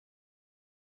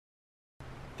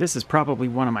This is probably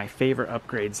one of my favorite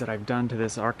upgrades that I've done to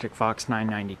this Arctic Fox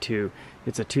 992.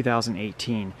 It's a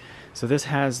 2018. So this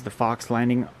has the Fox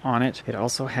landing on it. It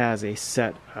also has a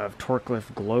set of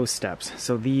TorkLift GlowSteps.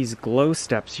 So these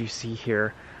GlowSteps you see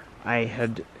here, I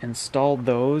had installed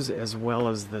those as well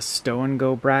as the Stow N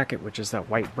Go bracket, which is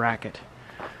that white bracket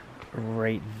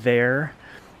right there.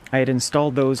 I had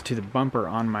installed those to the bumper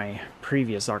on my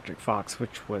previous Arctic Fox,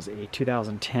 which was a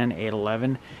 2010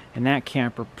 811, and that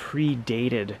camper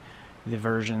predated the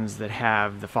versions that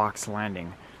have the Fox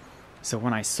landing. So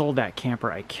when I sold that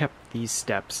camper, I kept these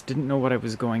steps, didn't know what I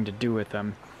was going to do with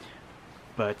them,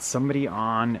 but somebody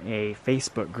on a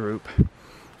Facebook group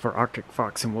for Arctic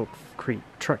Fox and Wolf Creek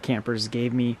truck campers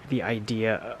gave me the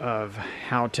idea of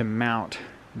how to mount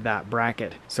that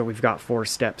bracket. So we've got 4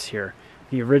 steps here.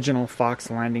 The original Fox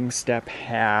landing step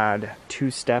had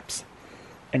 2 steps,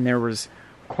 and there was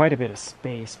quite a bit of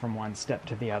space from one step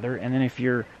to the other. And then if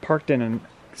you're parked in a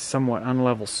somewhat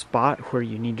unlevel spot where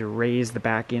you need to raise the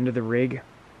back end of the rig,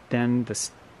 then the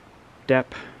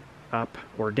step up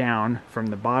or down from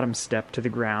the bottom step to the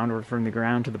ground, or from the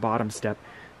ground to the bottom step,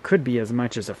 could be as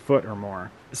much as a foot or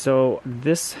more. So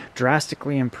this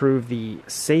drastically improved the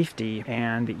safety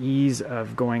and the ease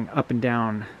of going up and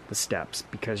down the steps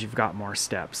because you've got more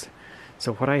steps.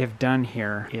 So what I have done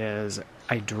here is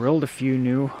I drilled a few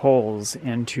new holes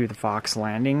into the Fox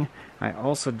landing. I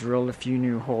also drilled a few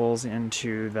new holes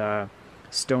into the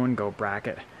Stow N Go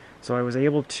bracket. So I was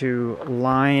able to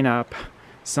line up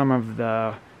some of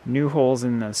the new holes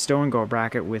in the Stow N Go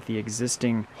bracket with the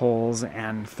existing holes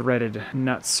and threaded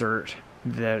nutsert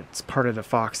that's part of the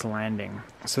Fox landing.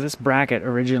 So this bracket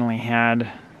originally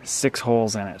had 6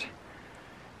 holes in it.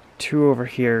 2 over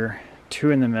here, 2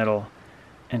 in the middle,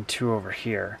 and 2 over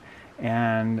here.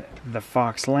 And the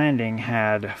Fox landing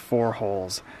had 4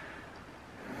 holes.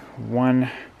 1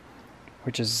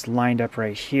 which is lined up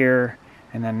right here,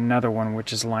 and then another one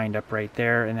which is lined up right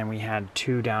there, and then we had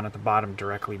 2 down at the bottom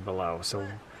directly below. So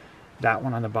that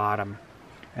one on the bottom,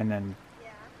 and then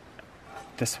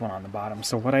this one on the bottom.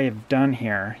 So what I have done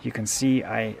here, you can see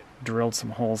I drilled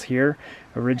some holes here.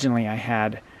 Originally I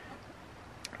had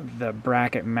the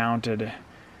bracket mounted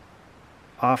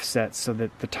offset so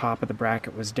that the top of the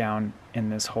bracket was down in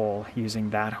this hole,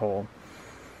 using that hole.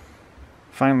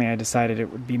 Finally I decided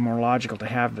it would be more logical to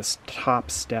have this top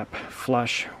step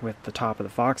flush with the top of the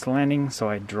Fox landing, so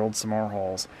I drilled some more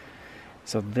holes.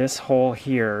 So this hole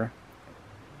here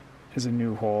is a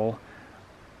new hole,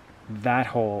 that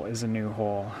hole is a new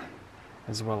hole,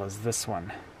 as well as this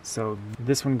one. So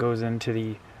this one goes into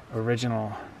the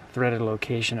original threaded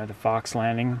location of the Fox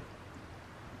landing,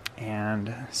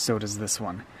 and so does this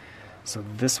one. So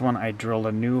this one I drilled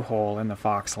a new hole in the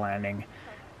Fox landing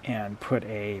and put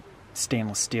a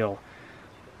stainless steel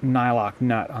nylock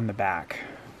nut on the back.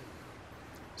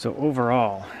 So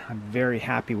overall, I'm very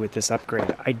happy with this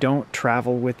upgrade. I don't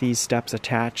travel with these steps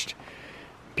attached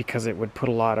because it would put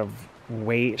a lot of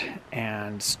weight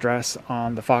and stress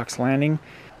on the Fox landing.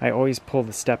 I always pull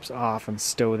the steps off and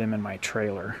stow them in my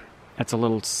trailer. That's a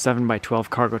little 7x12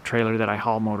 cargo trailer that I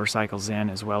haul motorcycles in,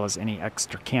 as well as any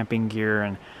extra camping gear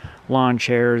and lawn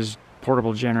chairs,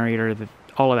 portable generator,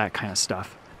 all of that kind of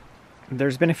stuff.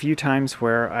 There's been a few times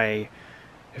where I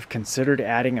have considered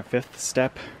adding a 5th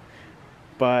step,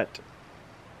 but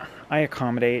I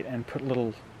accommodate and put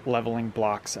little leveling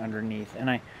blocks underneath.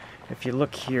 And if you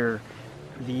look here,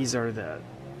 these are the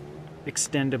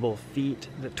extendable feet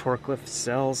that TorkLift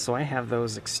sells, so I have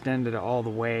those extended all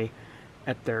the way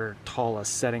at their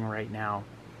tallest setting right now.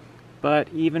 But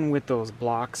even with those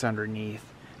blocks underneath,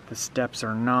 the steps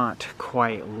are not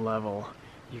quite level.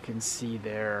 You can see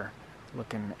there,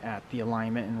 looking at the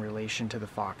alignment in relation to the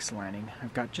Fox landing,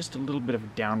 I've got just a little bit of a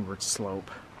downward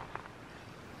slope.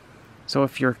 So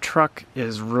if your truck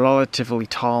is relatively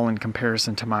tall in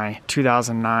comparison to my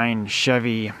 2009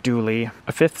 Chevy dually,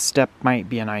 a 5th step might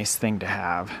be a nice thing to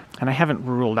have. And I haven't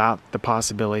ruled out the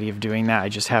possibility of doing that, I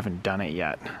just haven't done it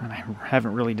yet. And I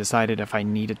haven't really decided if I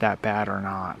need it that bad or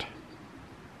not.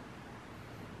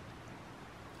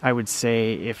 I would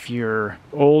say if you're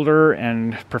older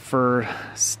and prefer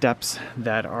steps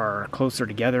that are closer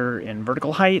together in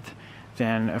vertical height,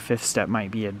 then a 5th step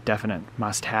might be a definite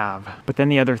must-have. But then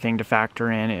the other thing to factor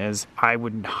in is I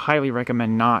would highly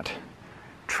recommend not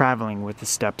traveling with the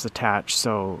steps attached.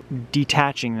 So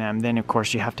detaching them, then of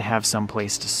course you have to have some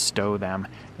place to stow them.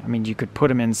 I mean, you could put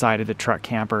them inside of the truck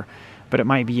camper, but it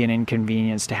might be an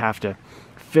inconvenience to have to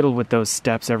fiddle with those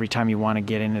steps every time you want to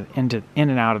get in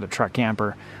and out of the truck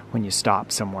camper when you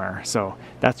stop somewhere. So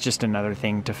that's just another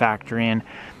thing to factor in.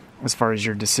 as far as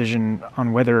your decision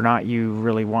on whether or not you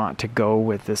really want to go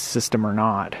with this system or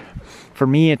not. For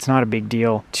me, it's not a big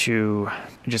deal to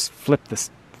just flip the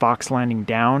Fox landing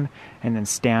down and then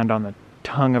stand on the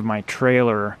tongue of my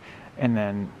trailer and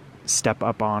then step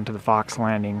up onto the Fox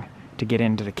landing to get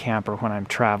into the camper when I'm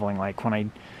traveling, like when I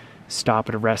stop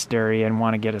at a rest area and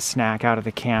want to get a snack out of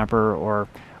the camper, or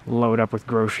load up with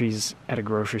groceries at a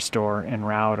grocery store en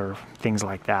route, or things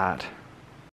like that.